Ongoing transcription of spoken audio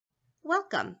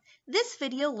Welcome! This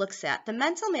video looks at the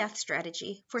mental math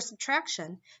strategy for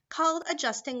subtraction called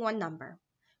adjusting one number.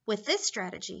 With this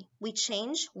strategy, we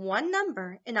change one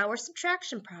number in our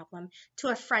subtraction problem to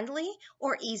a friendly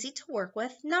or easy to work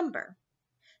with number.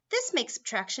 This makes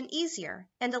subtraction easier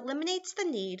and eliminates the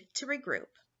need to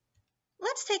regroup.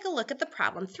 Let's take a look at the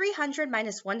problem 300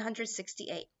 minus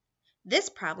 168. This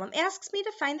problem asks me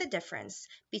to find the difference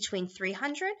between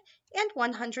 300 and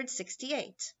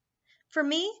 168. For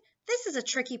me, this is a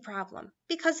tricky problem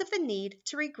because of the need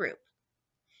to regroup.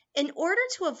 In order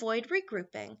to avoid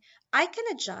regrouping, I can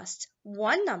adjust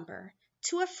one number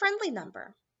to a friendly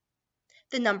number.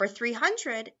 The number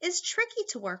 300 is tricky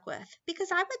to work with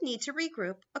because I would need to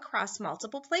regroup across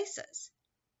multiple places.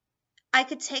 I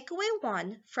could take away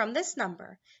 1 from this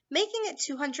number, making it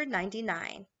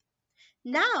 299.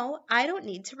 Now I don't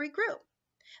need to regroup.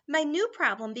 My new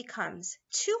problem becomes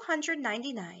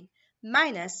 299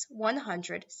 minus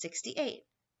 168.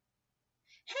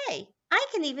 Hey, I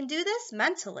can even do this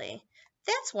mentally.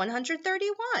 That's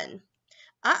 131.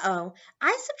 Uh-oh,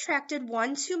 I subtracted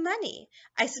 1 too many.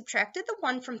 I subtracted the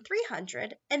 1 from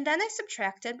 300, and then I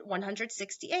subtracted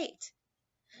 168.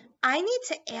 I need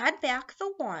to add back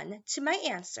the 1 to my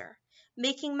answer,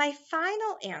 making my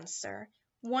final answer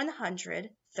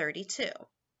 132.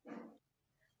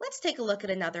 Let's take a look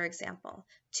at another example,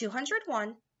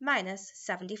 201 minus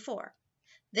 74.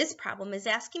 This problem is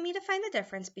asking me to find the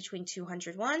difference between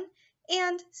 201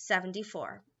 and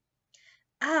 74.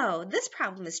 Oh, this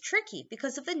problem is tricky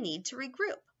because of the need to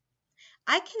regroup.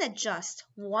 I can adjust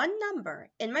one number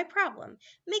in my problem,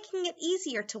 making it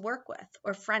easier to work with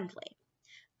or friendly.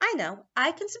 I know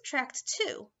I can subtract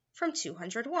 2 from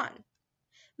 201.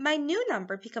 My new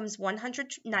number becomes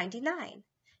 199.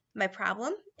 My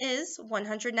problem is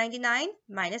 199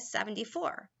 minus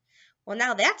 74. Well,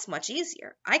 now that's much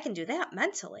easier. I can do that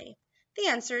mentally. The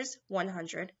answer is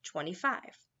 125.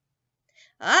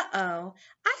 Uh-oh,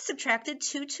 I subtracted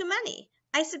 2 too many.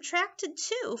 I subtracted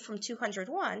 2 from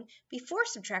 201 before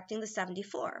subtracting the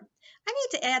 74. I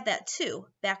need to add that 2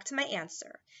 back to my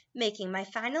answer, making my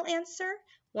final answer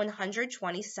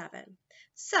 127.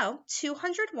 So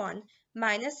 201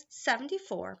 minus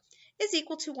 74 is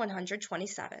equal to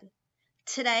 127.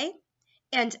 Today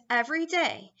and every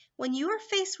day, when you are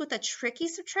faced with a tricky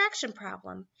subtraction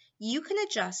problem, you can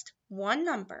adjust one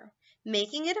number,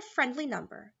 making it a friendly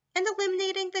number and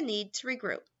eliminating the need to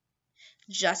regroup.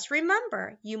 Just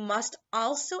remember, you must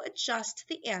also adjust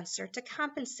the answer to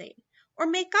compensate or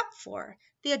make up for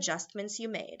the adjustments you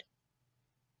made.